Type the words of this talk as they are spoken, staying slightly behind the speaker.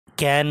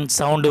Can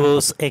sound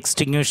waves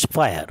extinguish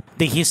fire?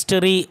 The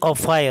history of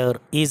fire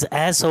is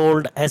as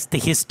old as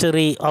the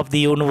history of the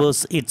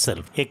universe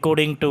itself.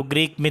 According to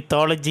Greek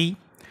mythology,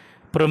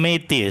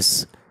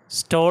 Prometheus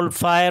stole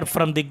fire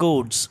from the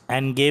gods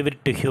and gave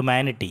it to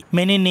humanity.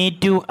 Many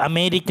Native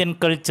American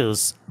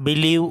cultures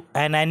believe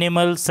an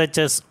animal such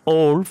as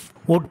wolf,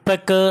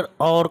 woodpecker,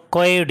 or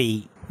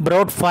coyote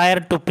brought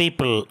fire to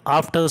people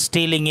after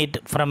stealing it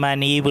from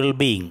an evil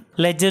being.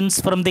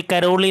 Legends from the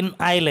Caroline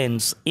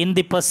Islands in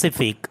the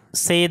Pacific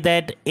say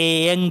that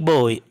a young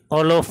boy,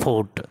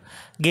 Olofat,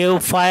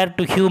 gave fire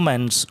to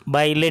humans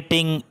by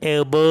letting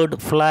a bird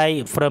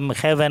fly from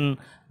heaven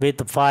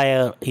with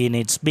fire in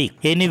its beak.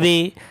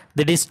 Anyway,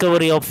 the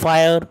discovery of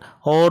fire,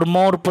 or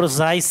more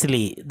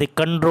precisely, the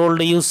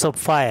controlled use of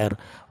fire,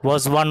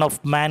 was one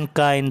of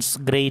mankind's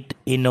great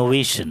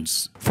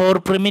innovations. For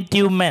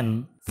primitive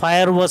men,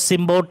 fire was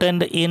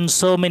important in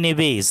so many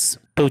ways: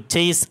 to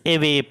chase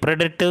away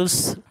predators,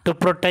 to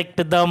protect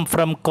them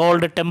from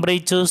cold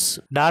temperatures,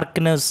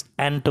 darkness,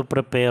 and to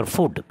prepare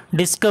food.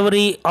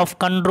 Discovery of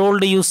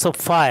controlled use of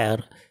fire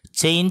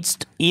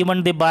changed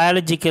even the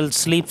biological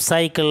sleep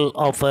cycle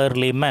of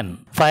early men.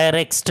 Fire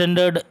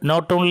extended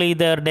not only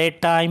their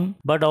daytime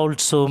but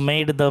also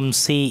made them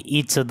see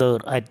each other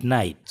at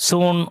night.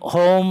 Soon,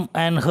 home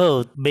and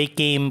hearth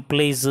became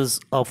places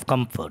of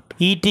comfort.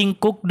 Eating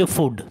cooked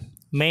food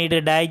made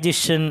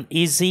digestion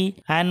easy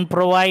and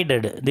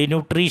provided the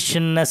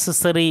nutrition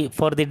necessary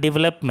for the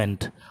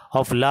development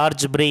of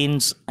large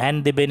brains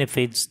and the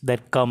benefits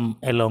that come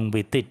along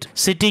with it.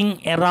 Sitting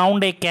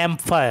around a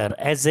campfire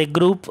as a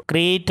group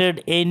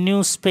created a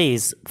new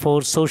space for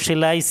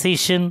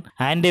socialization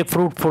and a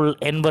fruitful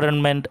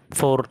environment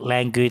for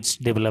language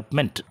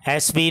development.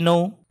 As we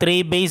know,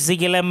 three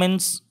basic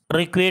elements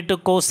required to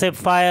cause a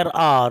fire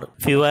are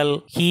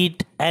fuel,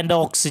 heat, and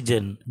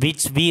oxygen,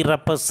 which we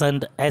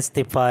represent as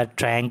the fire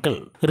triangle.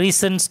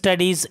 Recent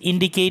studies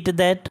indicate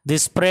that the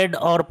spread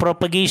or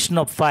propagation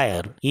of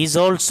fire is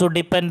also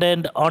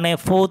dependent on a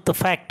fourth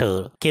factor,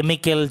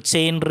 chemical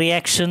chain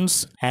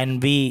reactions,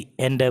 and we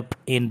end up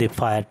in the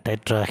fire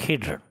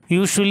tetrahedron.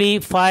 Usually,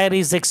 fire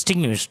is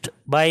extinguished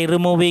by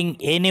removing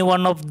any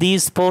one of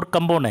these four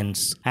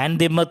components, and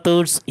the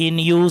methods in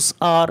use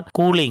are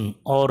cooling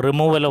or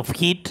removal of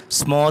heat,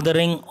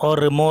 smothering or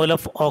removal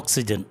of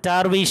oxygen,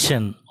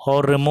 starvation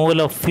or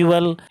removal of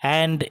fuel,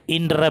 and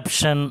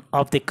interruption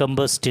of the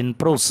combustion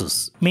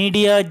process.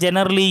 Media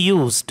generally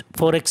used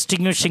for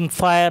extinguishing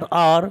fire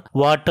are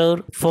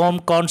water, foam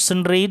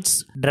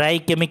concentrates, dry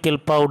chemical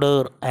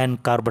powder,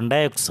 and carbon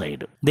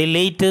dioxide. The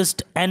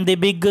latest and the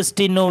biggest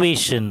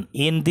innovation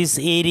in this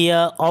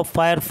area of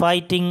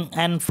firefighting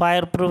and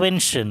fire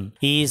prevention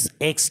is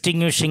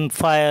extinguishing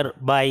fire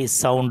by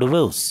sound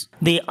waves.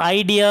 The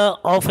idea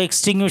of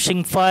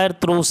extinguishing fire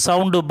through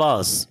sound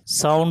bars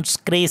sounds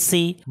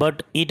crazy,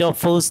 but it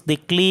offers the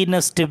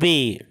cleanest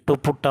way to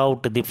put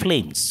out the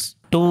flames.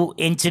 Two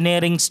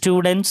engineering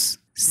students,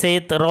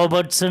 Seth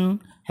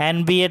Robertson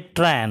and Viet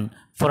Tran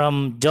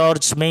from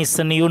George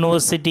Mason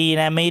University in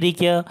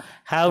America,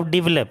 have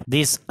developed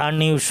this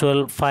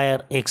unusual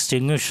fire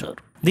extinguisher.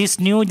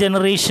 This new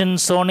generation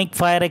sonic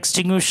fire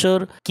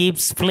extinguisher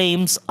keeps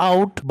flames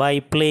out by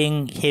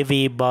playing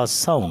heavy bass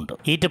sound.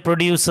 It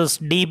produces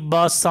deep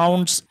bass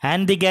sounds,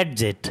 and the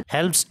gadget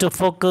helps to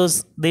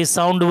focus the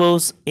sound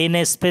waves in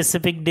a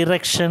specific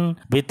direction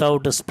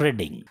without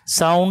spreading.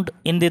 Sound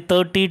in the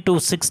 30 to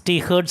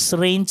 60 Hz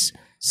range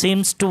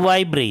seems to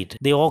vibrate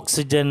the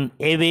oxygen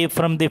away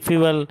from the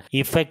fuel,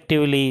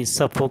 effectively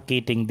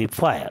suffocating the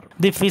fire.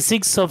 The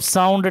physics of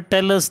sound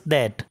tell us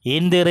that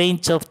in the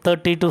range of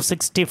 30 to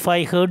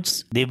 65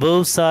 Hz, the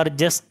waves are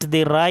just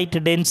the right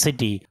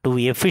density to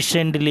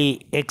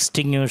efficiently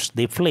extinguish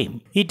the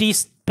flame. It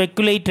is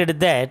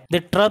speculated that the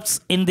traps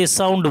in the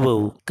sound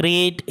wave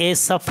create a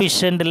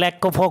sufficient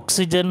lack of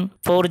oxygen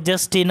for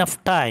just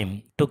enough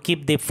time to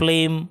keep the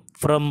flame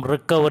from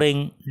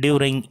recovering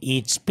during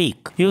each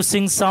peak.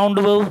 Using sound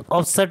wave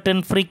of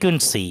certain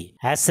frequency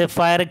as a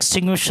fire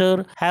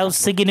extinguisher has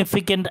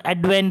significant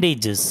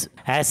advantages,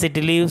 as it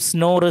leaves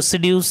no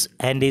residues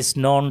and is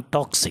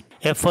non-toxic.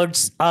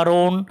 Efforts are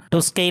on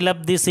to scale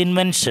up this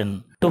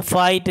invention to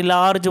fight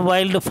large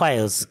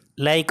wildfires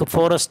like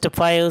forest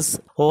fires,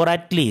 or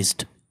at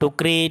least to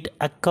create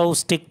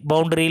acoustic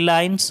boundary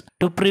lines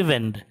to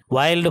prevent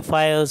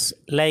wildfires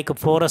like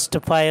forest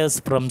fires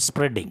from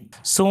spreading.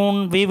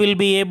 Soon we will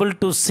be able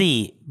to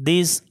see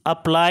this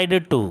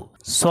applied to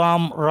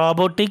swarm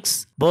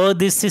robotics, where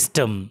this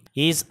system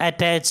is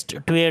attached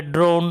to a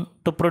drone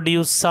to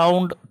produce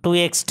sound to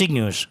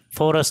extinguish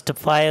forest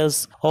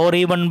fires or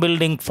even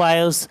building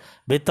fires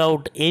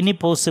without any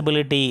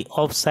possibility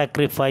of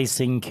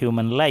sacrificing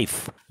human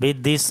life.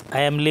 With this,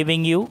 I am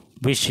leaving you.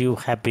 Wish you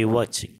happy watching.